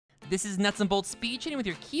This is nuts and bolts speed chaining with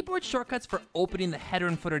your keyboard shortcuts for opening the header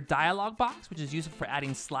and footer dialog box, which is useful for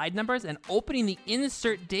adding slide numbers, and opening the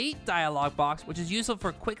insert date dialog box, which is useful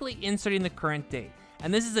for quickly inserting the current date.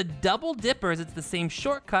 And this is a double dipper as it's the same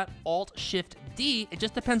shortcut, ALT+SHIFT+D. It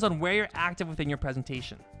just depends on where you're active within your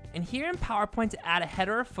presentation. And here in PowerPoint, to add a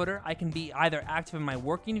header or footer, I can be either active in my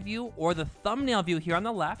working view or the thumbnail view here on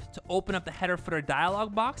the left. To open up the header footer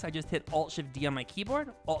dialog box, I just hit Alt-Shift-D on my keyboard,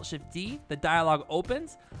 Alt-Shift-D, the dialog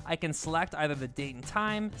opens. I can select either the date and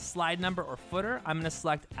time, slide number, or footer. I'm gonna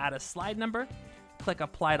select add a slide number, click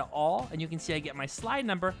apply to all, and you can see I get my slide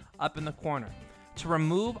number up in the corner. To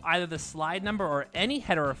remove either the slide number or any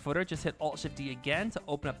header or footer, just hit Alt-Shift-D again to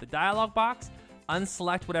open up the dialog box.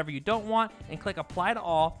 Unselect whatever you don't want and click apply to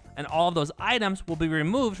all, and all of those items will be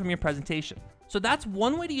removed from your presentation. So that's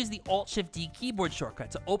one way to use the Alt-Shift-D keyboard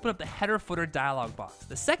shortcut to open up the header footer dialog box.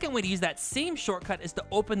 The second way to use that same shortcut is to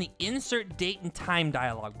open the insert date and time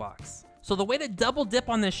dialog box. So the way to double dip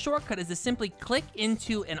on this shortcut is to simply click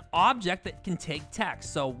into an object that can take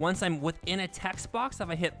text. So once I'm within a text box, if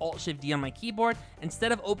I hit Alt-Shift-D on my keyboard,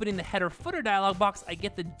 instead of opening the header footer dialog box, I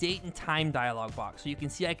get the date and time dialog box. So you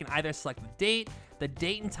can see I can either select the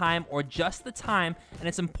date and time, or just the time. And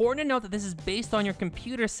it's important to note that this is based on your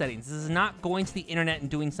computer settings. This is not going to the internet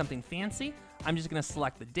and doing something fancy. I'm just gonna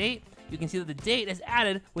select the date. You can see that the date is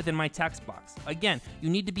added within my text box. Again,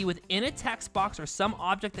 you need to be within a text box or some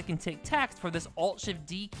object that can take text for this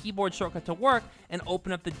Alt-Shift-D keyboard shortcut to work and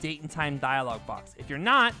open up the date and time dialog box. If you're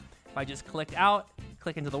not, if I just click out,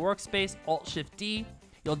 click into the workspace, Alt-Shift-D,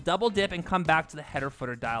 you'll double dip and come back to the header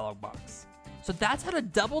footer dialog box. So that's how to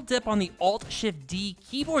double dip on the Alt-Shift-D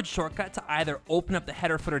keyboard shortcut to either open up the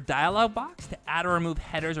header footer dialog box, to add or remove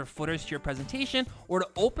headers or footers to your presentation, or to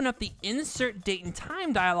open up the insert date and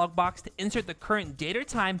time dialog box to insert the current date or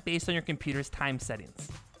time based on your computer's time settings.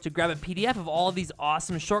 To grab a PDF of all of these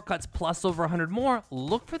awesome shortcuts plus over 100 more,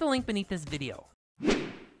 look for the link beneath this video.